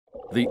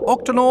The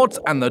Octonauts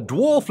and the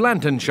Dwarf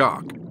Lantern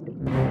Shark.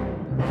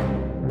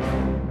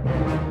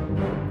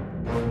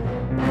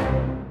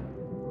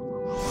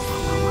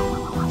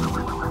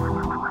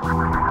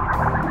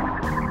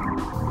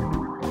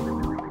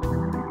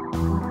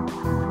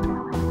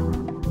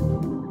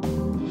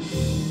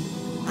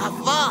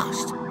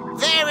 Avast!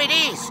 There it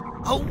is!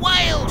 A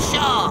whale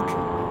shark!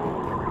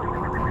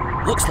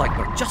 Looks like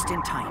we're just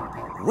in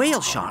time. Whale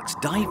sharks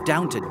dive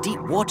down to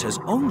deep waters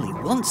only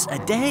once a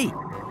day.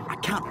 I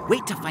can't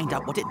wait to find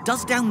out what it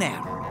does down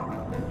there.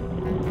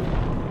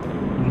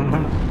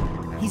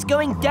 He's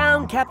going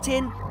down,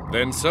 Captain.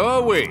 Then so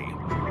are we.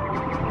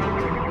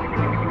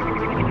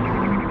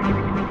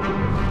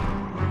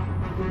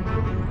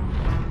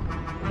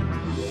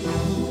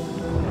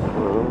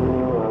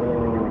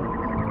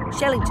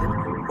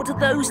 Shellington, what are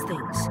those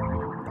things?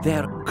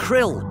 They're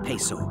krill,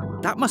 Peso.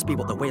 That must be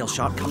what the whale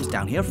shark comes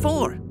down here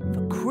for.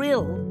 For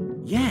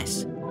krill?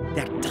 Yes,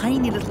 they're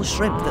tiny little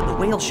shrimp that the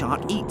whale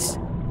shark eats.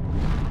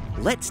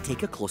 Let's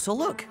take a closer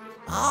look.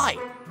 Aye,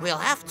 we'll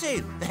have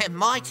to. They're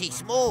mighty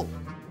small.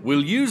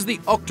 We'll use the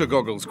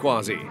octogoggles,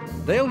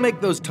 Kwazii. They'll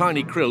make those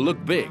tiny krill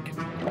look big.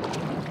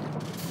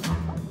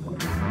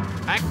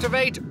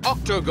 Activate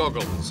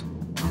octogoggles.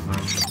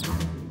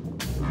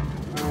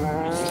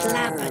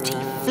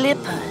 Flappity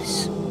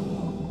flippers.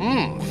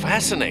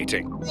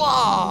 Fascinating.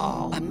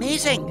 Whoa!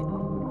 Amazing!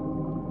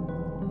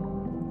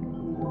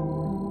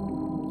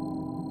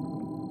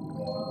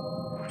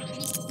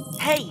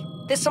 Hey,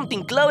 there's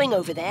something glowing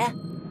over there.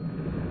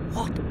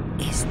 What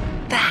is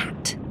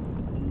that?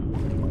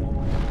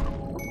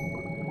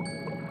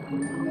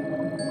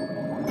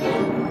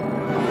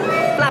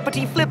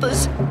 Flappity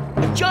flippers!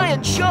 A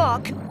giant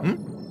shark!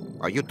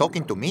 Are you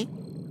talking to me?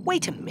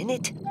 Wait a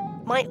minute.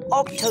 My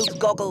octo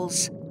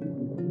goggles.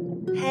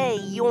 Hey,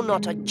 you're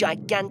not a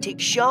gigantic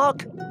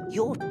shark.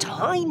 You're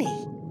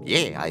tiny.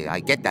 Yeah, I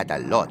get that a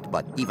lot,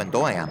 but even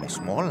though I am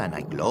small and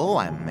I glow,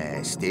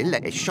 I'm still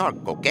a shark,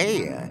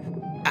 okay?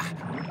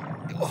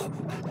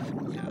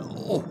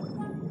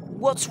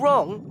 What's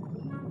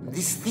wrong?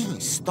 This thing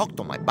is stuck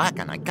to my back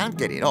and I can't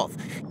get it off.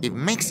 It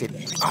makes it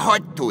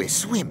hard to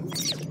swim.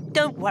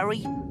 Don't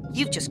worry.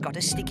 You've just got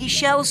a sticky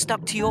shell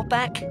stuck to your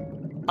back.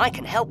 I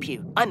can help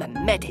you. I'm a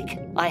medic.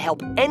 I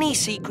help any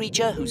sea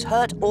creature who's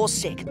hurt or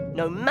sick,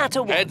 no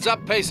matter what. Heads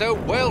up, Peso.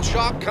 Whale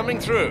shark coming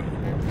through.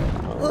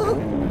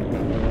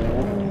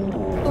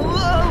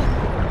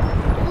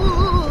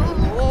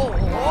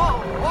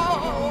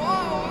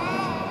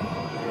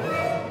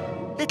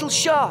 Little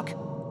shark,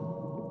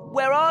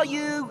 where are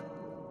you?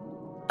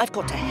 I've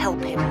got to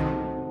help him,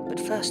 but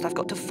first I've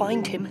got to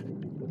find him.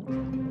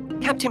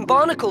 Captain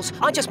Barnacles,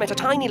 I just met a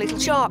tiny little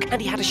shark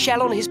and he had a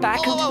shell on his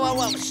back and...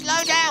 Whoa.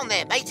 Slow down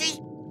there, matey.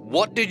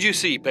 What did you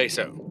see,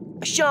 Peso?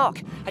 A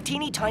shark, a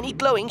teeny tiny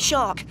glowing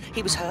shark.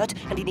 He was hurt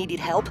and he needed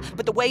help,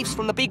 but the waves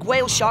from the big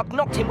whale shark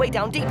knocked him way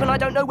down deep and I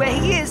don't know where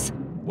he is.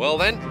 Well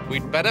then,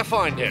 we'd better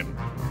find him.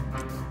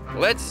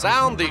 Let's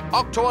sound the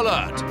Octo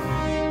Alert.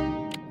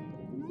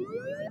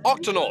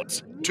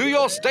 Octonauts, to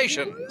your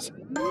stations.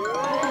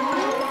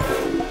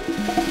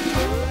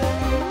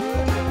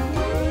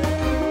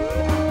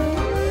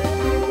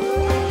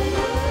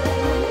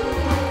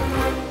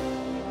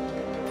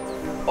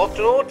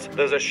 Octonauts,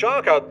 there's a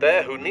shark out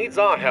there who needs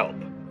our help.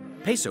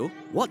 Peso,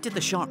 what did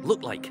the shark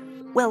look like?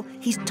 Well,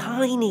 he's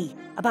tiny,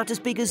 about as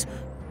big as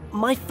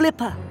my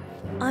flipper.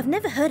 I've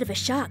never heard of a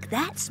shark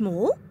that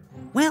small.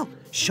 Well,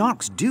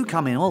 sharks do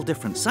come in all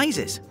different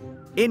sizes.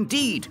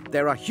 Indeed,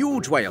 there are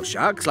huge whale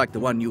sharks like the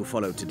one you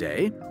followed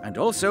today, and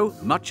also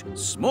much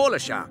smaller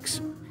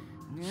sharks.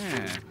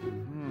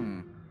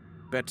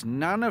 But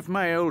none of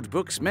my old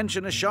books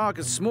mention a shark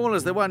as small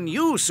as the one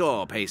you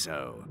saw,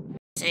 Peso.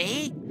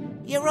 See?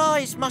 Your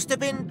eyes must have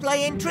been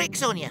playing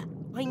tricks on you.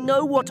 I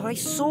know what I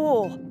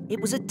saw. It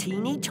was a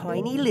teeny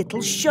tiny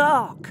little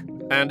shark.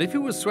 And if he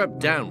was swept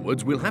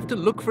downwards, we'll have to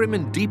look for him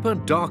in deeper,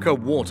 darker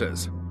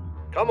waters.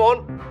 Come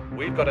on,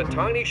 we've got a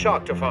tiny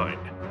shark to find.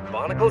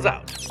 Barnacles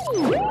out.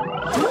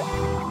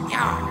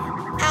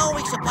 Yeah. How are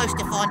we supposed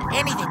to find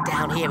anything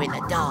down here in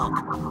the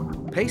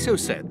dark? Peso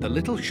said the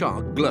little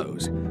shark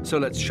glows, so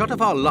let's shut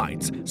off our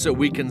lights so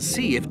we can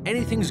see if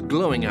anything's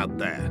glowing out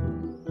there.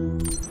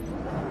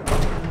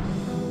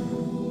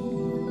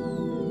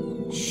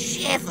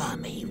 Shiver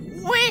me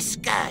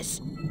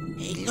whiskers!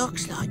 It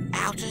looks like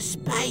outer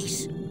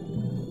space.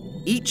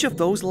 Each of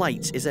those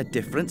lights is a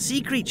different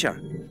sea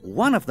creature.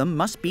 One of them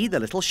must be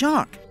the little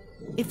shark.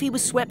 If he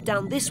was swept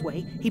down this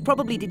way, he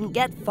probably didn't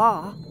get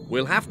far.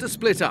 We'll have to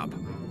split up.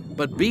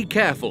 But be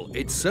careful,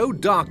 it's so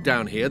dark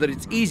down here that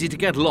it's easy to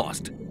get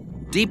lost.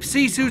 Deep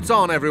sea suits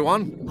on,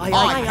 everyone.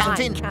 Aye,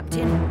 Captain.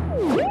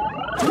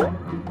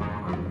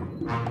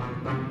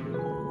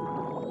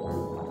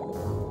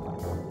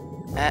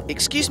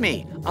 Excuse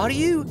me, are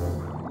you...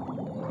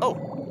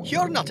 Oh,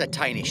 you're not a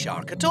tiny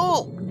shark at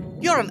all.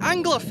 You're an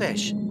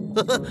anglerfish.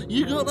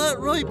 You got that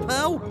right,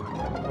 pal.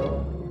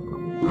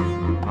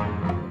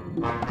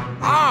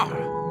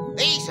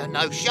 These are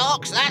no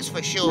sharks, that's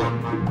for sure.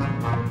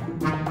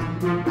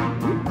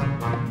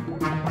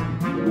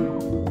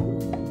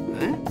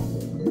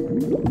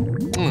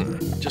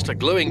 a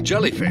glowing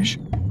jellyfish.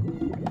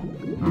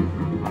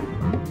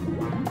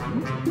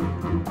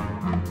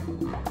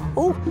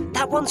 Oh,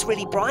 that one's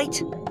really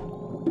bright.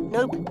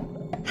 Nope,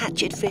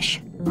 hatchet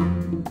fish.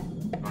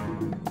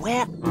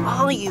 Where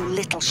are you,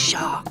 little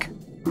shark?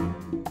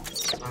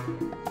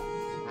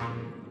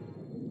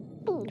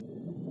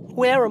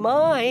 Where am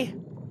I?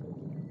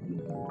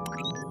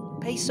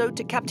 Peso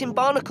to Captain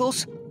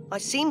Barnacles. I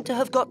seem to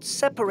have got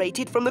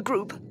separated from the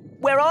group.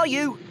 Where are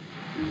you?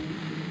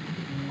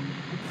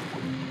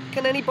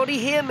 Can anybody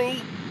hear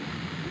me?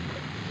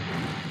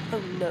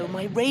 Oh no,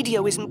 my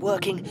radio isn't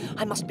working.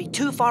 I must be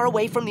too far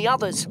away from the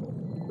others.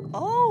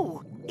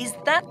 Oh, is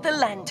that the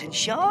lantern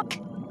shark?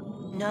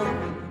 No,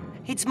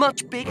 it's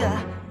much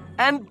bigger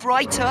and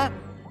brighter,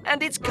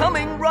 and it's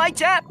coming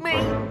right at me.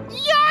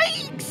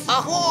 Yikes!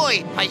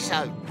 Ahoy,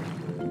 Peso!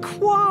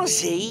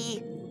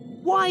 Kwazii,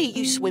 why are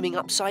you swimming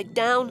upside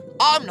down?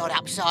 I'm not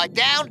upside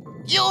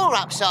down. You're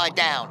upside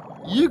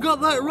down. You got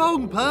that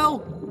wrong,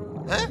 pal.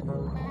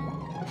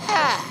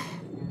 Huh?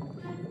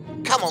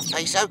 Come on,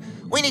 Peso.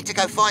 We need to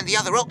go find the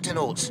other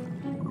Octonauts.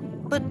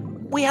 But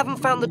we haven't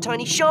found the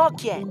tiny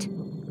shark yet.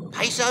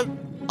 Peso,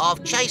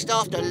 I've chased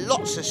after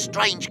lots of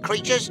strange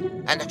creatures,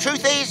 and the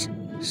truth is,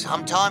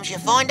 sometimes you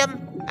find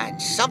them,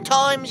 and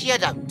sometimes you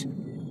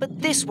don't.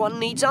 But this one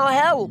needs our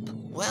help.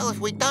 Well, if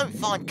we don't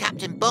find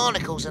Captain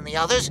Barnacles and the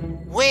others,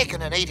 we're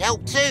gonna need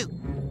help too.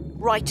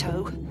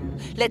 Righto.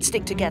 Let's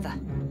stick together.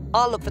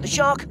 I'll look for the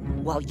shark,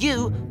 while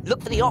you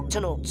look for the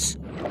Octonauts.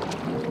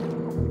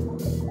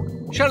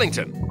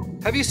 Shellington,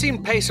 have you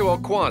seen Peso or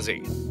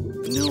Kwazii?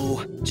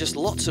 No, just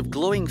lots of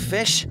glowing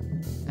fish.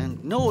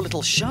 And no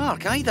little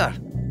shark either.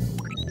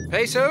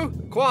 Peso,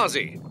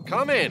 Kwazii,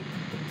 come in.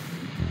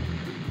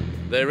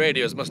 Their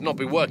radios must not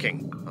be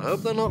working. I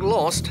hope they're not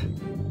lost.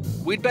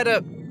 We'd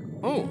better...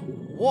 Oh,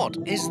 what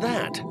is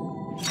that?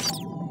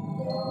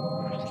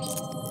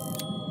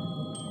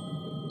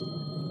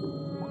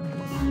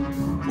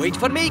 Wait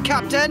for me,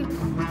 Captain.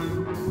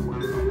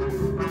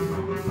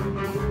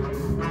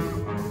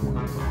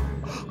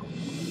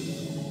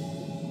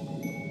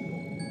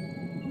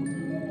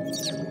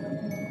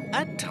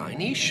 A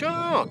tiny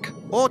shark.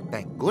 Oh,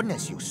 thank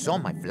goodness you saw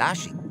my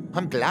flashing.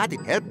 I'm glad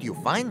it helped you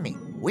find me.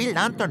 We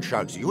lantern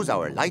sharks use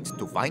our lights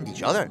to find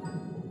each other.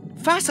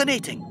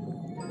 Fascinating.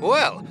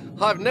 Well,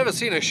 I've never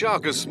seen a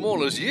shark as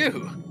small as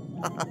you.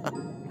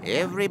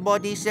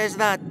 Everybody says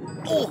that.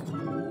 Oh,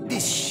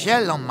 this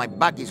shell on my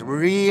back is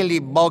really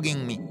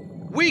bugging me.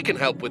 We can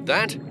help with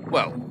that.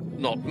 Well,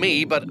 not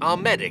me, but our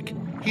medic.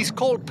 He's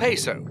called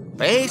Peso.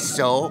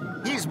 Peso?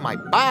 He's my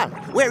pal.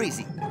 Where is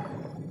he?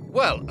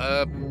 Well,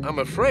 I'm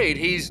afraid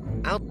he's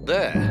out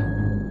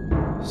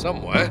there.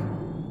 Somewhere.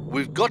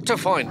 We've got to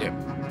find him.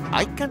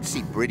 I can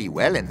see pretty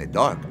well in the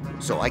dark,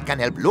 so I can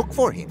help look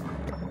for him.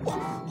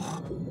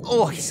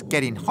 Oh, it's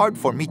getting hard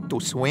for me to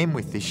swim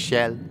with this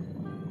shell.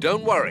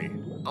 Don't worry.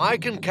 I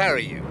can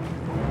carry you.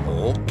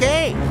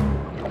 Okay.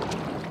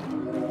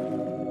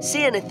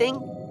 See anything?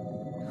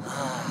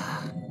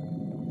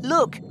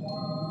 Look,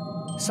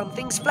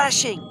 something's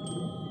flashing.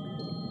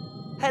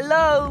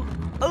 Hello,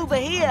 over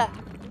here.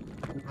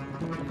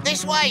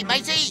 This way,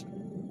 matey.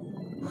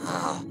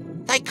 Oh,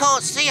 they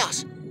can't see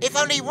us. If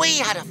only we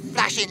had a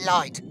flashing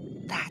light.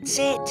 That's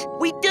it.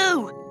 We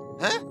do.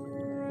 Huh?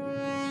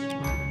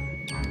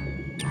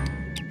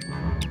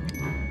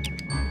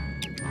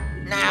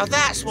 Now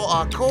that's what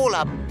I call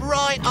a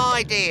bright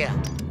idea.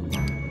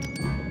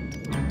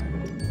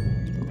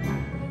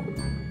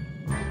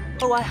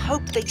 Oh, I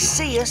hope they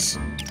see us.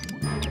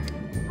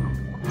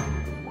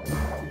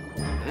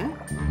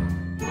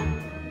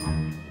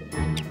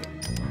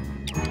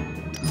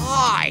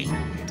 Hi,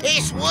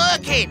 it's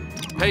working.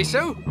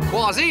 Peso?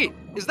 Kwazii?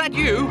 Is that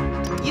you?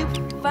 You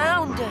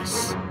found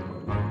us.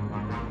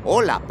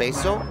 Hola,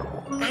 Peso.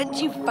 And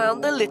you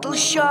found the little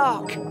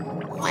shark.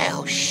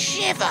 Well,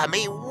 shiver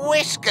me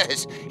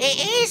whiskers.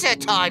 It is a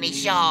tiny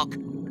shark.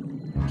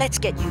 Let's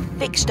get you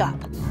fixed up.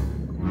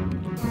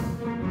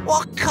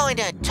 What kind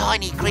of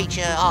tiny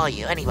creature are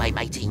you anyway,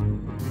 matey?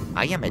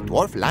 I am a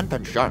dwarf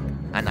lantern shark,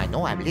 and I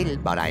know I'm little,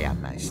 but I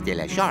am still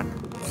a shark.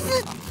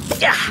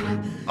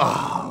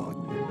 Oh.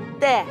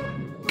 There,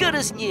 good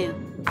as new.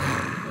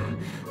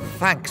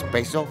 Thanks,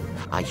 Peso.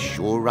 I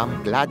sure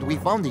am glad we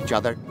found each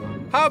other.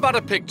 How about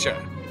a picture?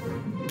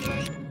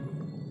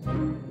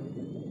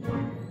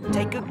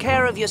 Take good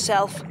care of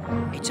yourself.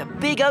 It's a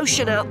big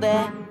ocean out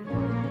there.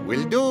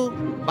 Will do.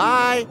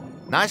 Bye.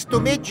 Nice to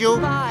meet you.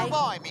 Bye.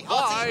 Bye, me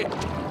hearty. Bye.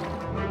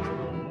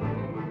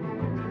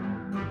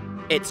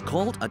 It's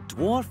called a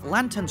dwarf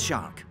lantern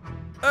shark.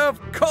 Of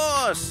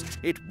course!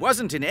 It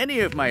wasn't in any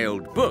of my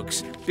old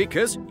books,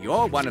 because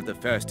you're one of the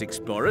first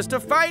explorers to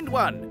find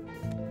one.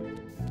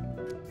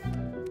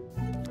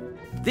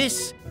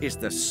 This is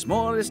the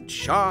smallest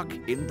shark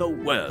in the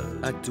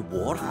world. A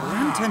dwarf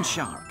lantern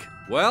shark.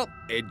 Well,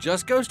 it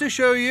just goes to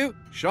show you,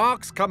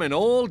 sharks come in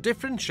all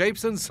different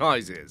shapes and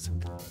sizes.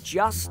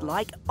 Just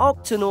like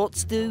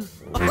Octonauts do.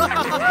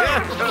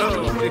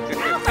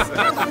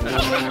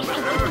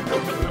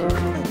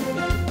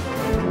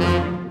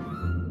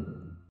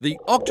 The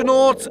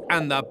Octonauts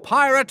and the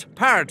Pirate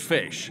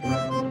Parrotfish.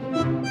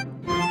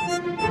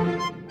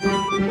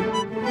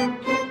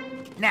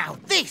 Now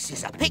this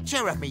is a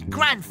picture of me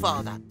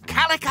grandfather,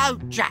 Calico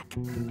Jack.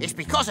 It's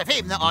because of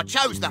him that I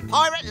chose the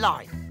pirate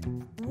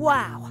line.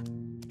 Wow.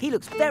 He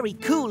looks very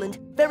cool and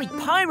very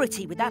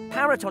piratey with that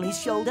parrot on his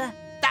shoulder.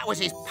 That was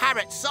his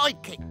parrot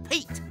sidekick,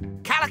 Pete.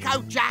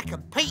 Calico Jack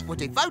and Pete were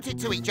devoted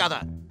to each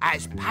other,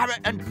 as parrot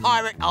and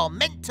pirate are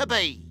meant to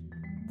be.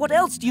 What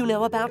else do you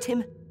know about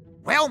him?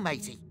 Well,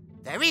 matey,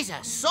 there is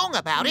a song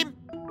about him.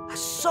 A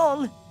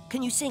song?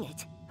 Can you sing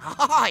it?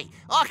 Aye,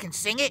 I can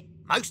sing it.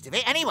 Most of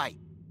it, anyway.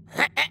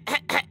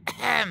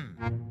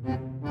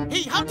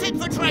 He hunted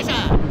for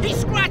treasure. He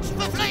scratched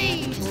for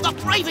fleas. The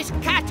bravest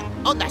cat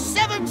on the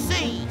 7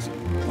 seas.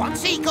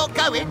 Once he got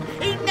going,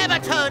 he never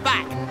turned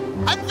back.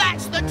 And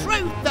that's the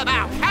truth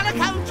about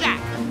Calico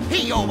Jack.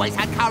 He always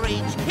had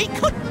courage. He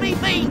couldn't be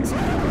beat.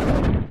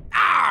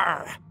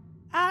 Arr!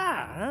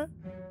 Ah?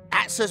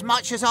 That's as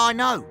much as I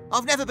know.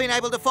 I've never been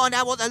able to find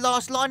out what the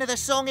last line of the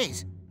song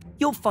is.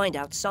 You'll find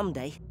out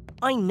someday.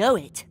 I know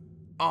it.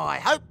 I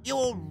hope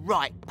you're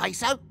right,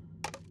 Peso.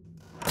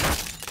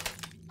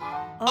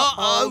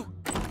 Uh-oh.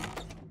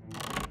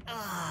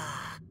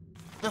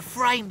 The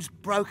frame's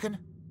broken,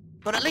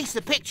 but at least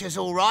the picture's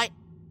all right.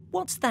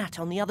 What's that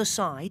on the other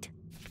side?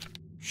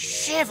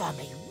 Shiver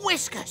me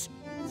whiskers!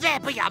 There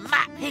be a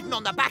map hidden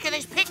on the back of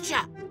this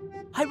picture.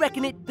 I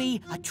reckon it'd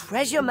be a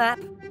treasure map.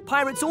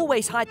 Pirates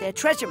always hide their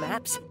treasure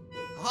maps.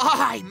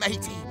 Aye,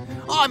 matey.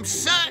 I'm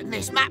certain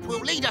this map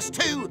will lead us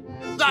to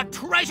the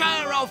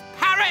treasure of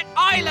Parrot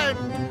Island.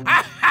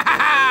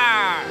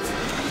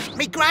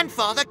 Me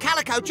grandfather,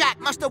 Calico Jack,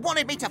 must have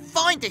wanted me to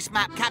find this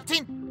map,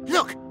 Captain.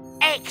 Look,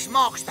 X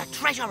marks the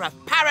treasure of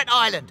Parrot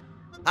Island,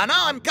 and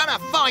I'm gonna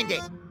find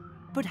it.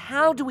 But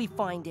how do we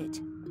find it?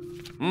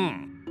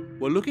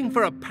 We're looking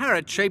for a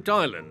parrot-shaped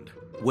island.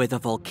 With a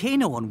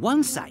volcano on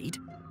one side.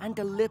 And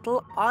a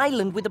little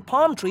island with a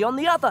palm tree on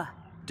the other.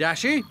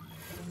 Dashi?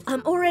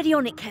 I'm already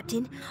on it,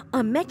 Captain.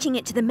 I'm matching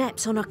it to the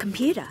maps on our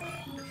computer.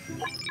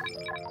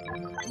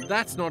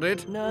 That's not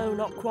it. No,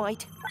 not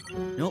quite.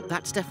 Nope,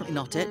 that's definitely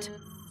not it.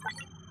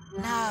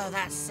 No,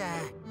 that's,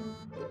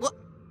 what?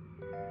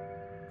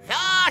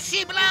 Ah,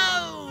 she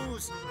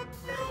blows!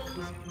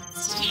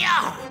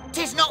 Yeah,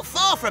 'tis not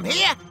far from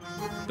here.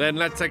 Then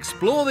let's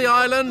explore the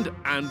island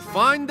and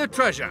find the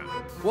treasure.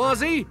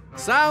 Kwazii,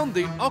 sound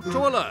the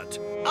Octo alert.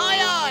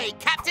 Aye, aye,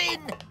 Captain!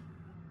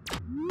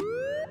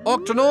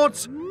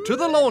 Octonauts, to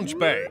the launch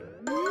bay.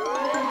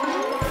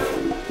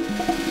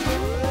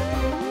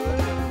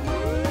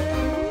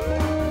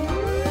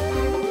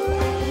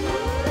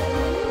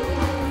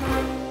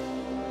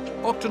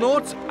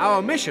 Octonauts,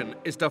 our mission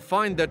is to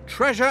find the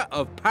treasure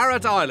of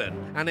Parrot Island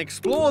and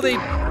explore the...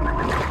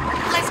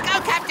 Let's go,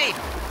 Captain!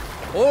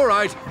 All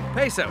right,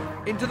 Peso,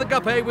 into the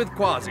guppy with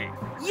Kwazii.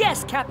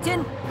 Yes,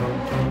 Captain!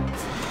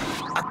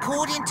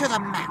 According to the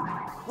map,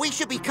 we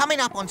should be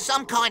coming up on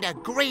some kind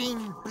of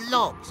green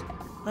blobs.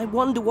 I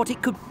wonder what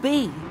it could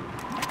be.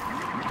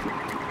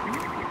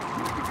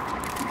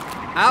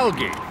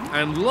 Algae,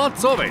 and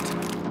lots of it.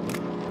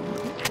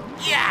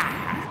 Yeah!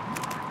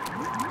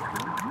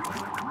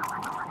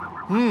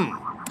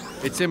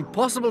 It's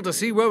impossible to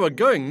see where we're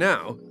going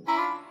now.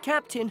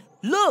 Captain,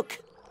 look!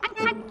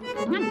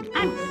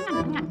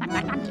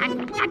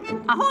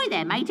 Ahoy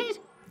there, mateys.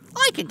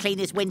 I can clean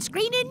this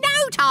windscreen in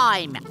no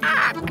time.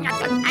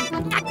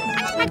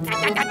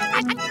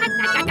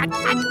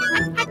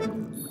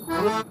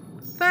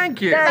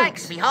 Thank you.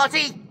 Thanks, me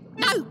hearty.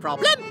 No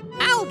problem.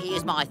 Algae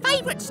is my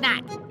favourite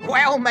snack.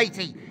 Well,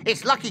 matey,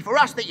 it's lucky for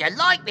us that you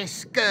like this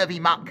scurvy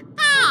muck.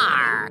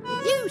 Arr!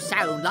 You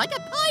sound like a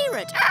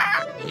pirate.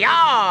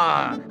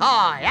 Yar!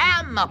 I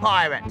am a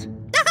pirate.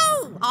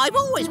 Oh, I've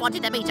always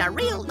wanted to meet a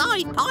real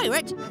live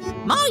pirate.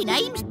 My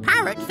name's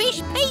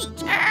Parrotfish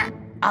Pete.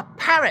 A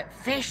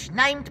parrotfish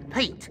named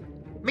Pete.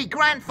 Me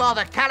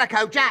grandfather,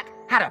 Calico Jack,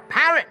 had a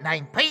parrot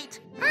named Pete.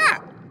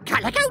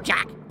 Calico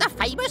Jack, the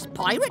famous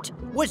pirate,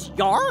 was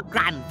your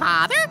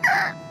grandfather?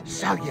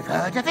 So you've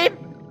heard of him?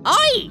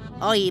 Aye,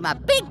 I'm a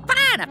big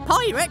fan of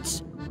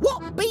pirates.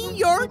 What be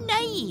your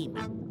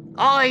name?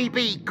 I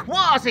be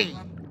Kwazii.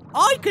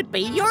 I could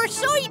be your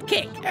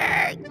sidekick.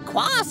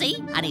 Kwazii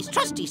and his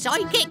trusty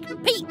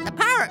sidekick, Pete the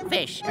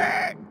Parrotfish.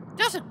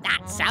 Doesn't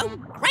that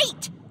sound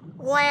great?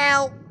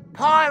 Well,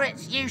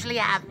 pirates usually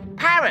have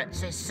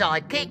parrots as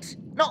sidekicks,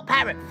 not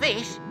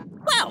parrotfish.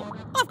 Well,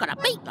 I've got a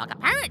beak like a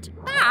parrot,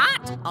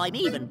 but I'm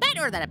even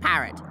better than a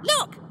parrot.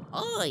 Look,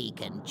 I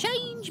can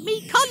change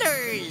me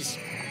colours.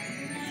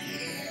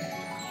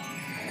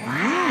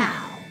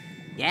 Wow.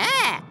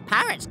 Yeah,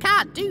 parrots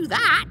can't do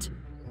that.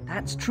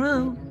 That's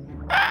true.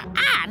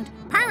 And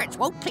parrots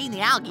won't clean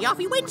the algae off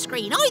your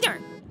windscreen either.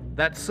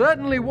 That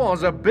certainly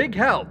was a big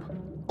help.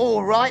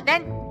 All right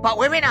then, but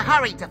we're in a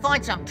hurry to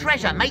find some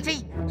treasure,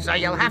 matey, so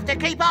you'll have to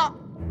keep up.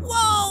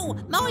 Whoa!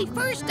 My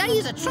first day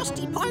as a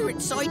trusty pirate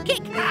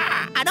sidekick,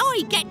 and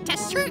I get to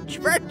search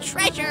for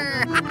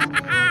treasure.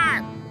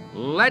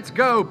 Let's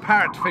go,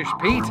 Parrotfish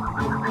Pete.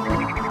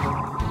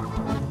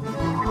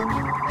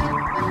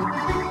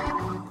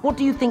 what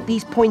do you think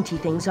these pointy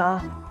things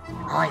are?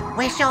 I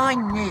wish I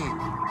knew.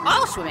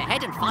 I'll swim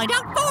ahead and find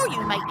out for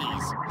you,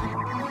 mateys.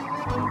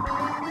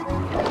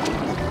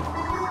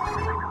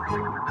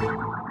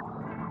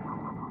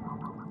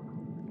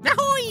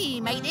 Ahoy,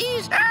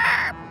 mateys!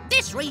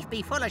 This reef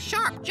be full of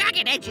sharp,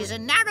 jagged edges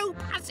and narrow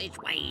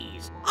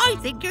passageways. I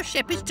think your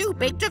ship is too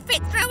big to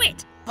fit through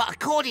it. But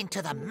according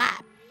to the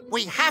map,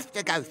 we have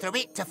to go through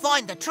it to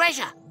find the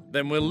treasure.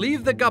 Then we'll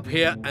leave the gup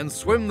here and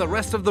swim the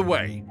rest of the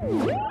way.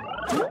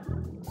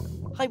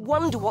 I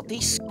wonder what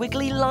these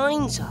squiggly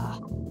lines are.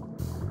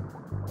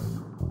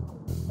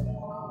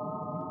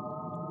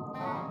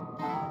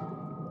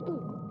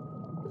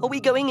 Are we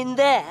going in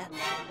there?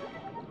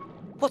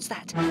 What's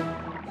that?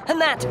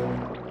 And that!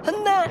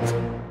 And that!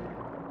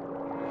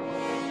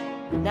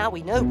 Now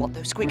we know what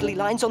those squiggly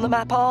lines on the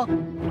map are.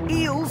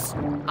 Eels!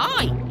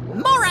 Aye,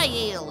 moray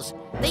eels.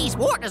 These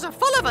waters are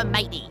full of them,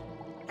 matey.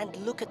 And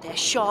look at their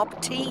sharp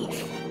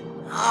teeth.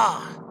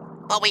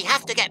 But we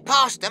have to get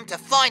past them to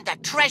find the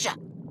treasure.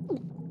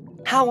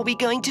 How are we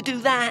going to do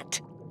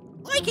that?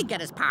 I can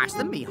get us past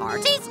them, me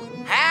hearties.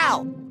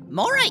 How?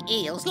 Moray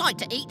eels like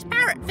to eat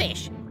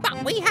parrotfish,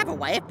 but we have a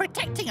way of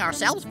protecting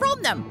ourselves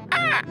from them.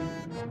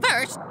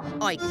 First,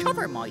 I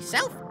cover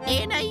myself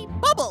in a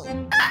bubble.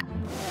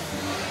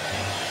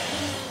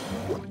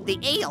 The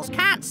eels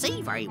can't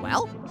see very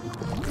well,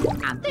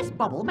 and this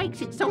bubble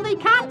makes it so they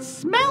can't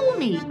smell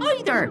me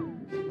either.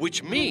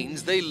 Which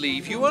means they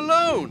leave you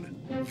alone.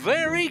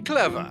 Very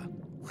clever.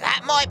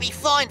 That might be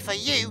fine for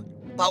you,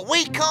 but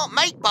we can't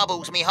make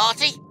bubbles, me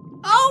hearty.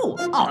 Oh,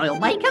 I'll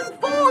make them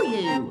for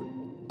you.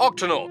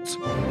 Octonauts,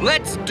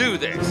 let's do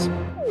this.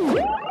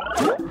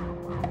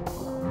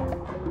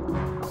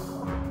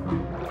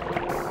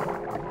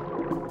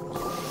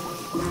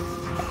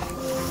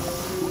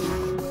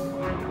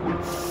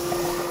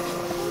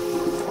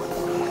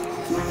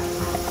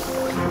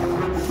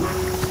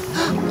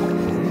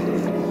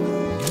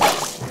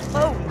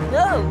 Oh,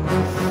 no!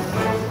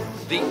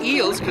 The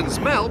eels can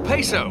smell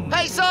Peso.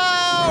 Peso!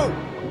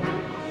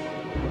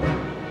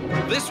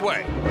 This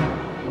way.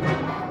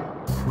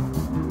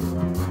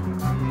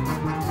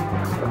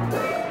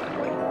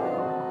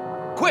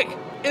 Quick,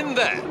 in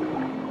there.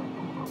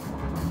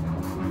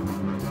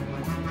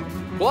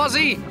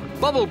 Kwazii,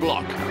 bubble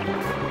block.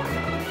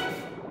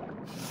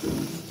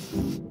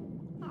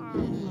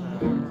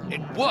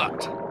 It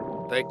worked.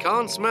 They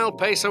can't smell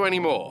Peso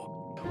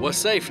anymore. We're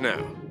safe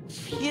now.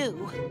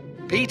 Phew.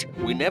 Pete,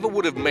 we never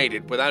would have made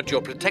it without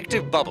your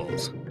protective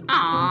bubbles.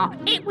 Aw,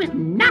 it was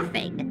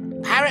nothing.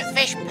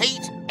 Parrotfish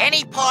Pete,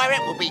 any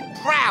pirate will be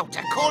proud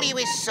to call you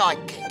his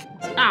sidekick.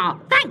 Aw,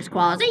 thanks,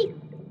 Kwazii.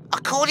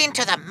 According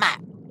to the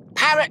map,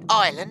 Parrot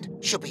Island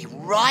should be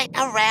right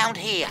around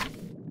here.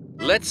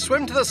 Let's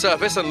swim to the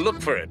surface and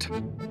look for it.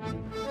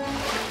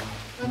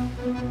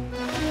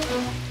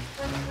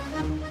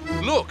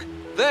 Look,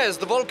 there's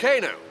the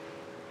volcano.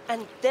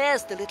 And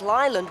there's the little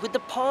island with the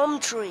palm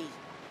tree.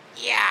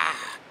 Yeah,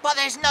 but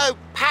there's no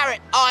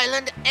Parrot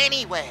Island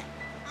anywhere.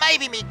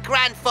 Maybe me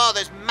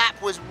grandfather's map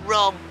was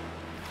wrong.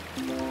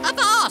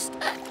 Avast!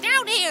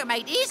 Down here,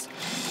 mateys.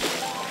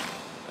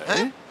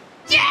 Huh?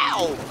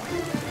 Yow!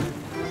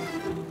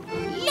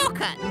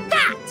 Look at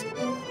that!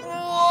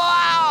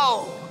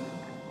 Wow!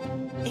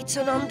 It's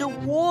an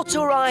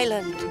underwater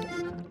island.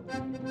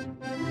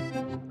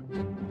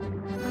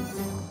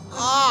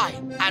 Aye,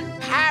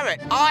 and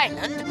Parrot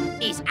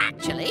Island Is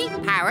actually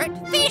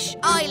Parrotfish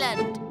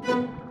Island.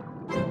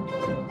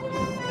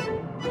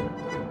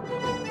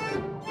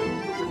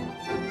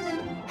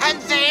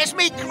 And there's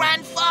me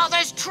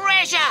grandfather's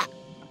treasure!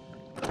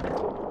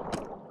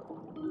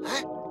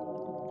 Huh?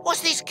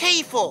 What's this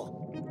key for?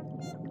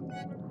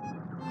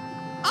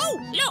 Oh,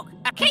 look,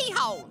 a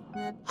keyhole.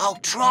 I'll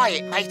try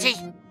it, matey.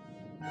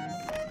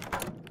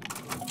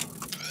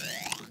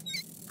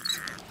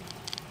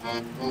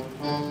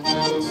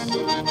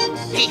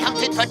 He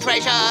hunted for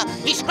treasure,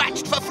 he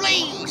scratched for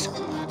fleas.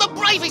 The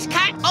bravest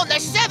cat on the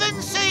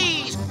 7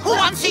 seas.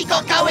 Once he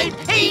got going,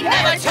 he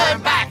never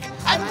turned back.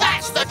 And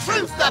that's the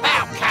truth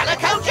about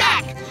Calico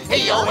Jack.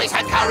 He always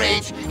had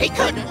courage, he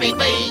couldn't be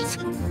beat.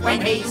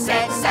 When he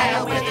set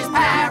sail with his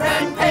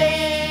parrot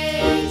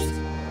Pete.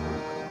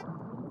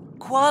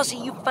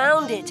 Kwazii, you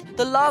found it.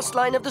 The last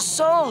line of the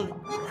song.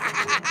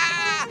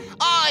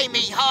 Aye,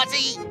 me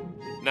hearty.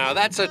 Now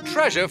that's a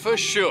treasure for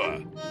sure.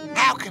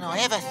 How can I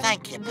ever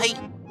thank you, Pete?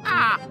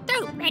 Ah,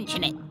 don't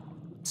mention it.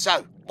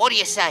 So, what do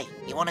you say?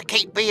 You want to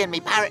keep being me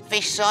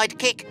parrotfish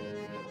sidekick?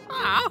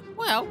 Ah,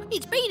 well,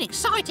 it's been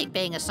exciting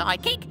being a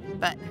sidekick,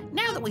 but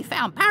now that we've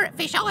found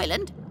Parrotfish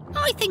Island,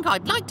 I think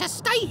I'd like to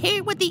stay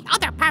here with the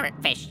other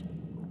parrotfish.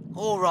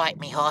 All right,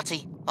 me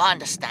hearty, I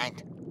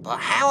understand. But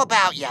how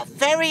about your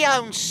very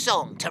own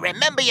song to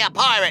remember your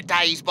pirate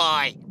days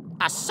by?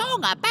 A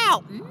song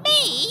about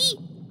me?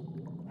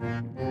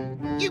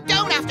 You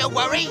don't have to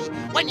worry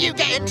when you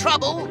get in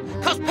trouble,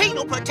 'cause Pete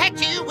will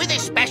protect you with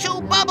his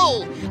special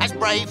bubble. As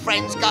brave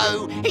friends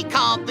go, he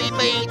can't be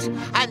beat,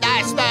 and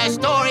that's the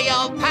story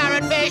of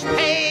Parrotfish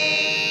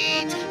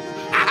Pete.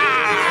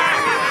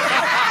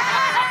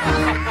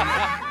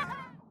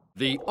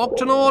 The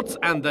Octonauts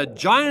and the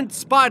giant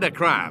spider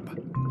crab.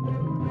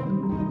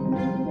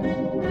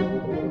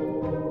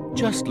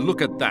 Just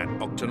look at that,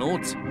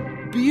 Octonauts.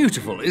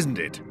 Beautiful, isn't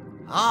it?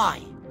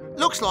 Aye.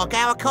 Looks like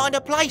our kind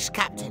of place,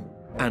 Captain.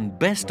 And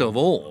best of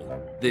all,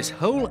 this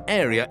whole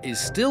area is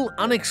still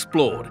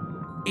unexplored.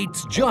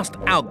 It's just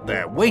out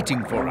there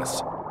waiting for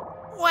us.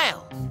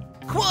 Well,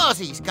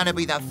 Kwazii's gonna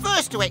be the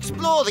first to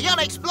explore the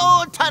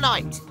unexplored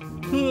tonight.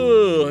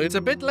 It's a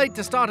bit late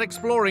to start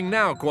exploring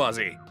now,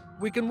 Kwazii.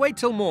 We can wait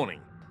till morning.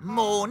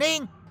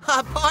 Morning?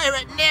 A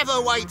pirate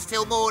never waits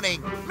till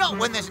morning. Not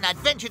when there's an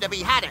adventure to be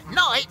had at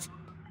night.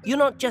 You're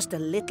not just a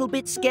little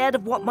bit scared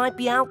of what might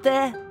be out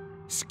there?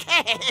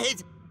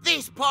 Scared?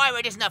 This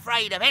pirate isn't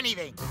afraid of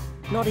anything.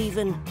 Not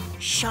even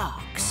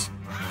sharks?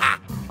 Ha!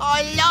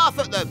 I laugh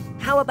at them.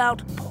 How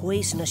about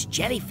poisonous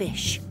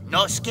jellyfish?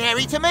 Not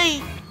scary to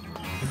me.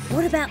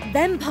 What about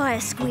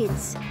vampire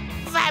squids?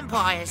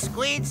 Vampire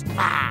squids?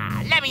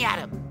 Ah, let me at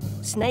them.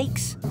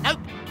 Snakes? Nope.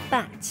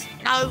 Bats?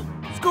 No.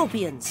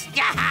 Scorpions?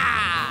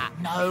 Yaha!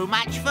 No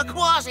match for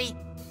Kwazii.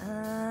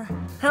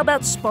 How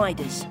about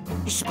spiders?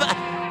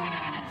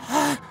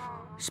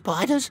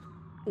 Spiders?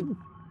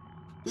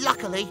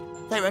 Luckily,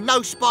 there are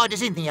no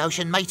spiders in the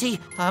ocean, matey.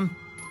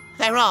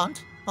 There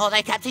aren't, are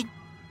they, Captain?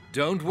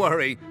 Don't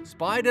worry,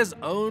 spiders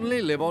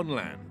only live on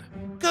land.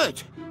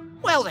 Good.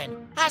 Well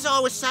then, as I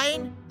was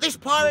saying, this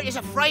pirate is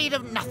afraid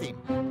of nothing.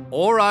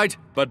 All right,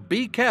 but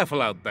be careful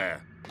out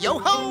there.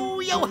 Yo-ho,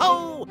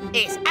 yo-ho!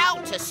 It's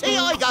out to sea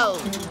I go!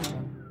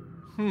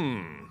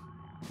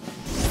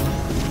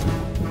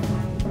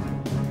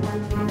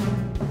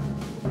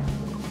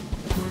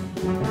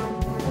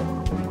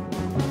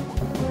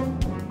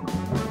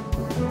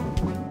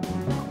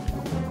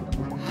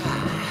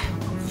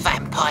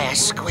 Vampire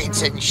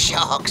squids and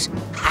sharks.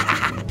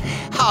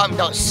 I'm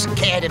not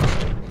scared of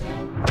it.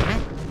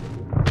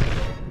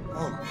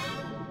 Oh,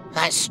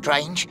 that's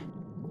strange.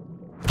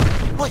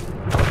 Wait,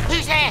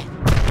 who's there?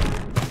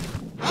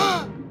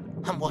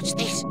 And what's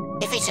this?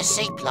 If it's a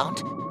sea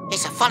plant,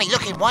 it's a funny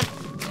looking one.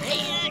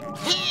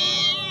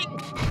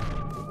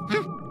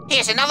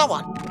 Here's another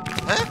one.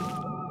 Huh?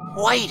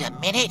 Wait a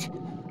minute.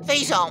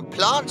 These aren't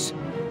plants.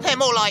 They're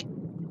more like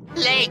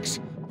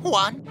legs.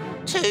 1,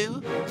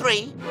 2,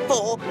 3,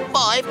 4,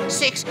 5,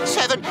 6,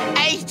 7,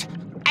 8.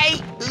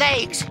 8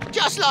 legs.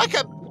 Just like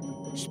a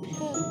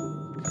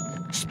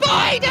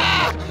spider!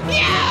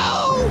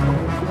 Yow!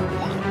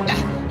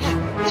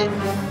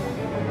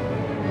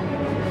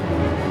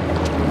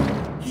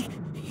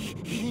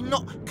 You're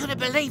not gonna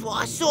believe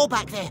what I saw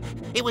back there.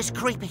 It was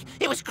creepy.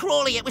 It was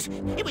crawly. It was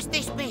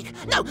this big.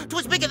 No,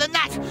 'twas bigger than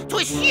that.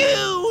 'Twas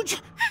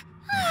huge.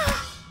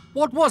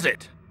 What was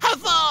it?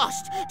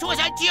 Avast! 'Twas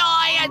a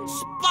giant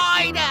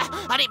spider,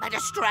 and it made a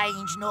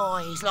strange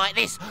noise like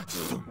this.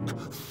 Thunk,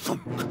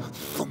 thunk,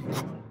 thunk.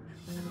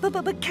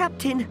 But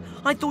Captain,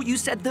 I thought you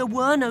said there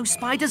were no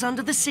spiders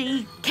under the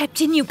sea.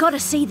 Captain, you've got to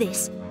see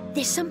this.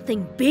 There's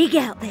something big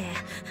out there,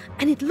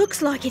 and it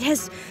looks like it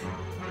has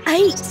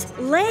 8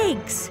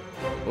 legs.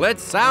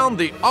 Let's sound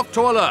the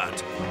Octo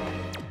Alert.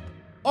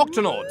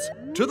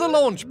 Octonauts, to the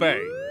launch bay.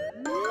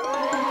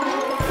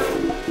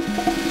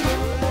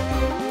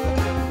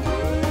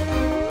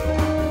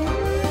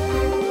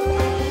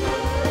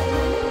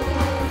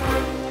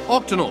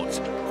 Octonauts,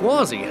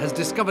 Kwazii has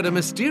discovered a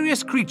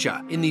mysterious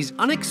creature in these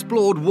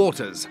unexplored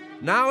waters.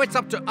 Now it's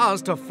up to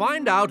us to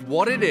find out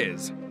what it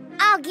is.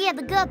 I'll get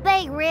the gut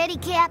bait ready,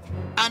 Cap.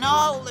 And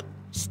I'll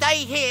stay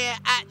here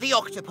at the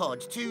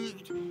Octopod to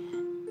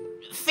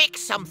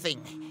fix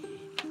something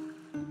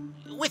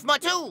with my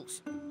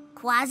tools.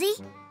 Kwazii?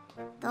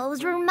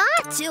 Those were my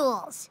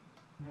tools.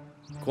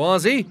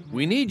 Kwazii,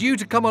 we need you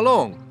to come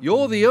along.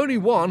 You're the only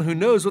one who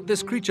knows what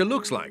this creature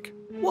looks like.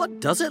 What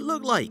does it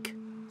look like?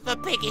 The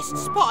biggest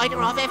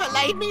spider I've ever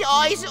laid me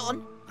eyes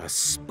on. A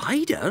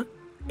spider?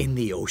 In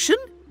the ocean?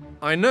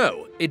 I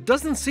know, it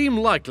doesn't seem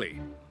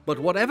likely. But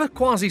whatever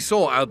Kwazii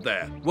saw out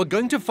there, we're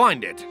going to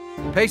find it.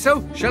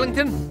 Peso,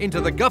 Shellington,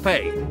 into the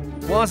guppy.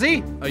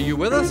 Kwazii, are you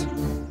with us?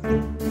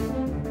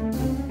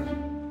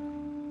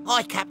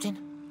 Aye, Captain.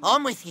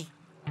 I'm with you.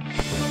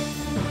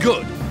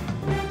 Good.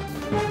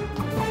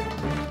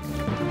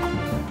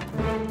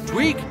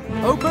 Tweak,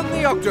 open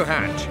the octo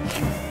hatch.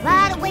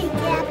 Right away,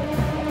 Cap.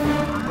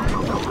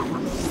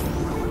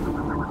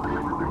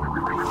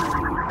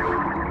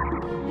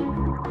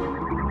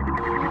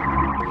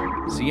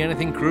 See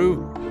anything,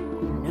 crew?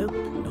 Nope,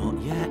 not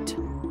yet.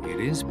 It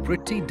is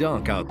pretty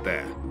dark out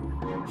there.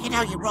 You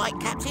know, you're right,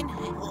 Captain.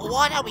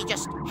 Why don't we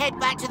just head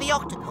back to the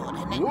Octopod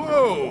and then...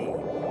 Whoa!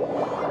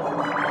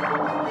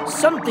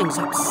 Something's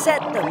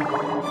upset them.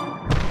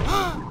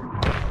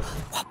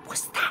 What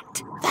was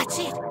that? That's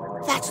it.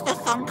 That's the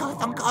thunk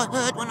I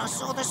heard when I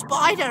saw the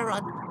spider,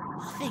 I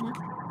think.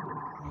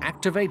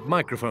 Activate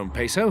microphone,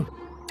 Peso.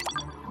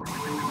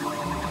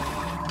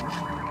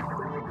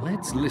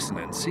 Let's listen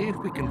and see if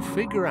we can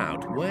figure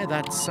out where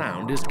that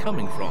sound is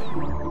coming from.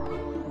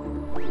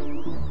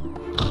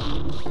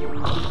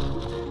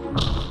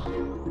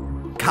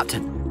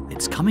 Captain,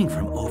 it's coming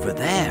from over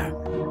there.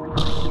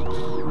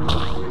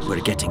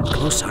 We're getting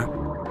closer.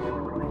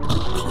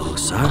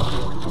 closer.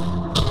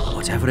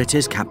 Whatever it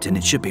is, Captain,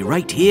 it should be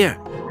right here.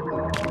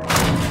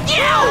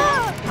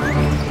 Yeah!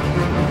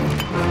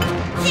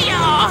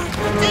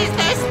 It's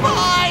the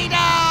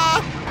spider!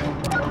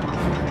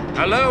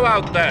 Hello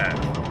out there.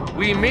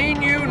 We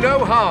mean you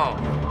no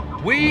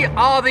harm. We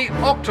are the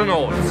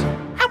Octonauts.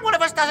 And one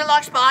of us doesn't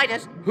like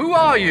spiders. Who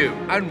are you,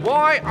 and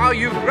why are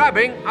you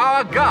grabbing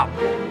our gup?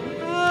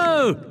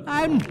 Oh,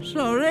 I'm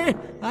sorry.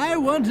 I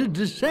wanted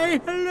to say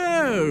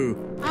hello.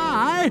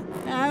 I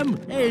am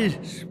a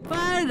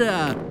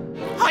spider.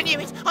 I knew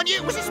it. I knew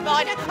it was a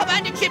spider.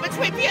 Amanda, Jim and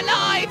Swim for your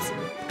lives.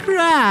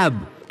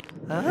 Crab.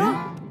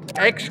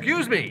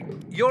 Excuse me,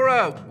 you're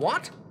a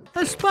what?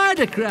 A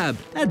spider crab.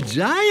 A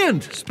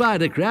giant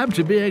spider crab,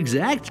 to be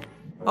exact.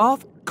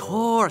 Of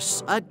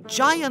course, a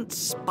giant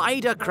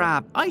spider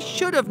crab. I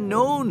should have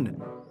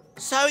known.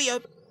 So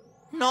you're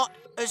not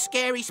a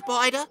scary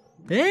spider?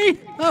 Eh?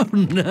 Oh,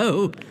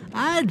 no.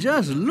 I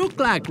just look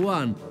like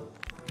one.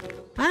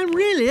 I'm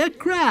really a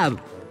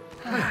crab.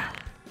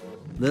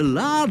 The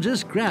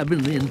largest crab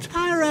in the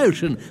entire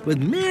ocean with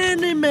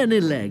many, many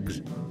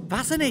legs.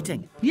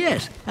 Fascinating.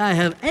 Yes, I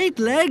have 8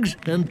 legs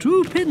and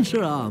 2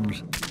 pincer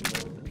arms.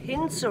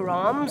 Pincer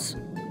arms?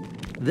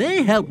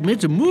 They help me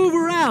to move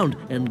around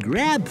and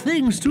grab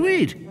things to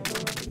eat.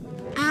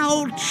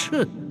 Ouch!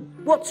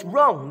 What's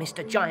wrong,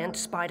 Mr. Giant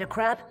Spider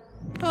Crab?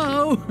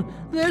 Oh,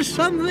 there's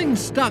something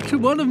stuck to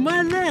one of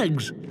my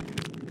legs.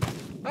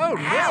 Oh,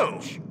 no!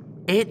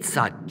 It's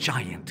a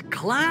giant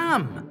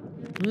clam.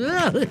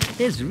 Well,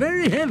 it's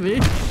very heavy.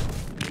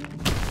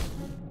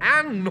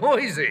 And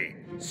noisy.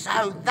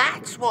 So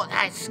that's what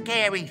that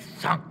scary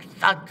thunk,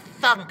 thunk,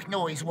 thunk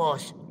noise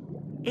was.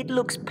 It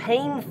looks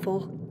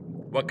painful.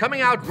 We're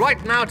coming out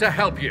right now to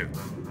help you.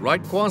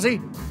 Right,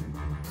 Kwazii?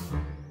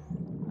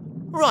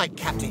 Right,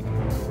 Captain.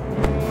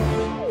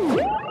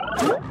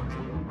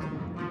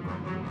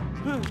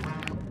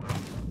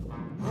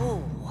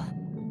 Oh.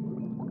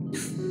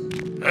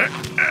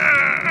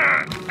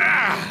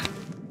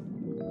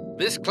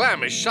 This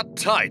clam is shut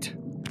tight.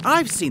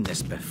 I've seen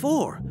this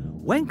before.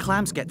 When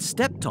clams get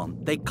stepped on,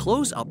 they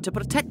close up to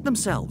protect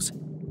themselves.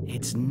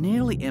 It's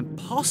nearly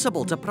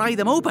impossible to pry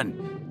them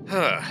open.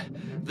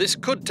 This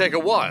could take a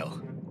while.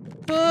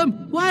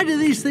 Why do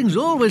these things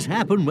always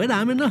happen when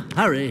I'm in a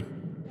hurry?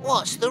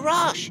 What's the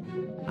rush?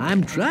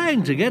 I'm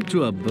trying to get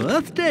to a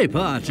birthday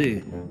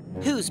party.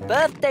 Whose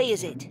birthday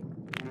is it?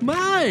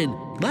 Mine!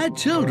 My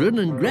children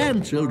and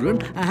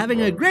grandchildren are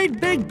having a great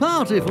big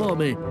party for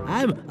me.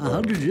 I'm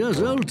 100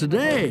 years old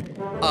today.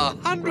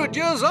 100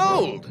 years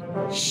old?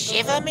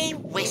 Shiver me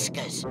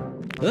whiskers.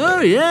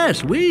 Oh,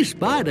 yes, we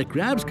spider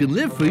crabs can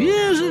live for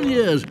years and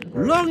years,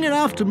 long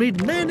enough to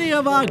meet many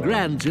of our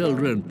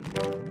grandchildren.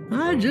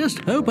 I just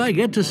hope I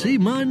get to see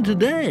mine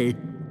today.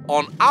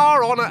 On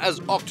our honor as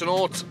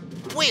Octonauts.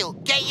 We'll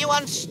get you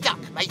unstuck,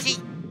 matey.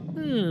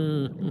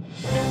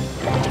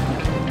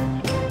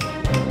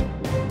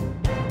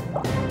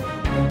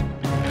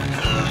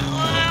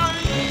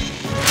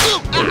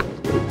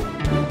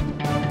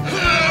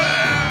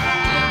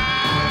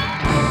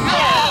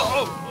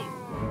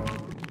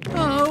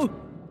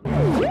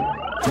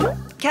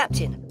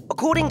 Captain,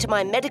 according to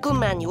my medical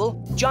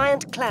manual,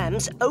 giant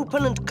clams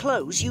open and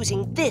close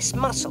using this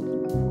muscle.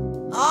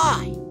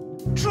 Aye.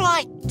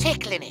 Try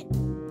tickling it.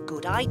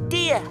 Good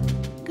idea.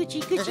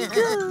 Goody, goody,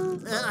 goo.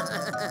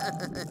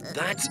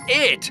 That's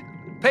it.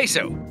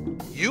 Peso,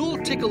 you'll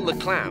tickle the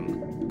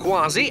clam.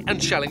 Kwazii and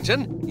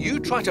Shellington, you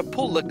try to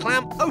pull the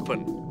clam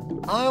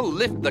open. I'll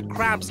lift the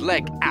crab's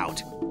leg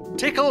out.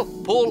 Tickle,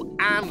 pull,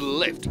 and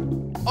lift.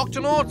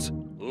 Octonauts,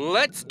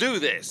 let's do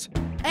this.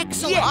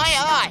 Excellent. Yes. Aye,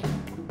 aye.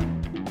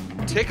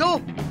 Tickle.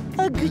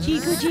 Goody,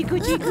 goody,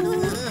 goody,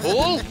 goo.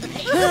 Pull.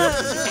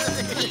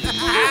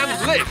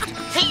 And lift.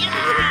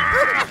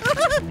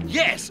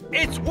 Yes,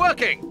 it's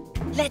working.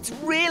 Let's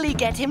really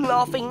get him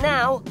laughing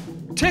now.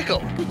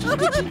 Tickle. Goody,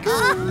 goody,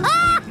 goo.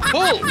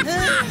 Pull.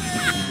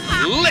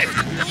 Lift.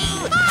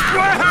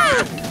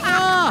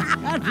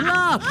 At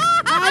last,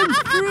 I'm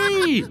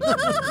free.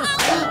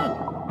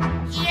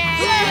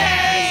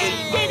 Yay!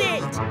 Did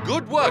it!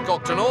 Good work,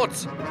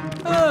 Octonauts.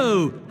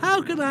 Oh,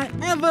 how can I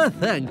ever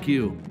thank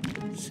you?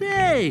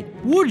 Say,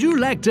 would you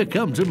like to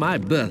come to my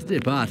birthday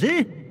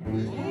party?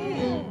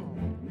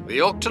 The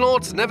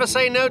Octonauts never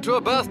say no to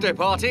a birthday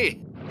party.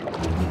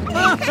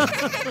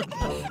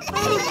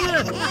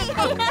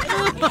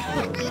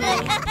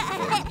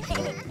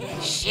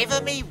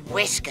 Shiver me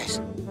whiskers.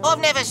 I've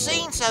never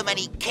seen so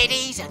many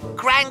kiddies and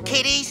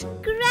grandkiddies.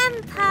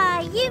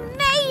 Grandpa, you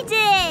made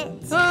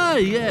it! Ah,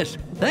 yes.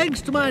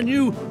 Thanks to my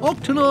new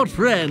Octonaut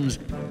friends.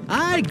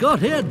 I got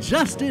here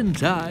just in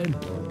time.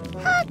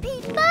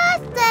 Happy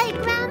birthday,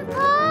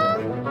 Grandpa!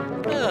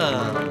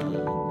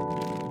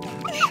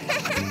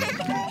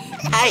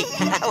 Hey,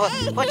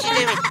 what you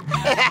doing?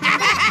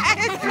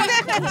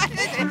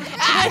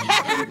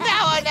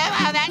 Now I know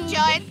how that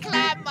giant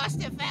clam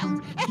must have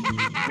felt.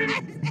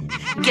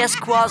 Guess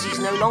Kwazii's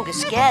no longer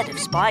scared of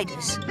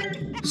spiders.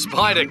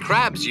 Spider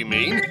crabs, you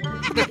mean?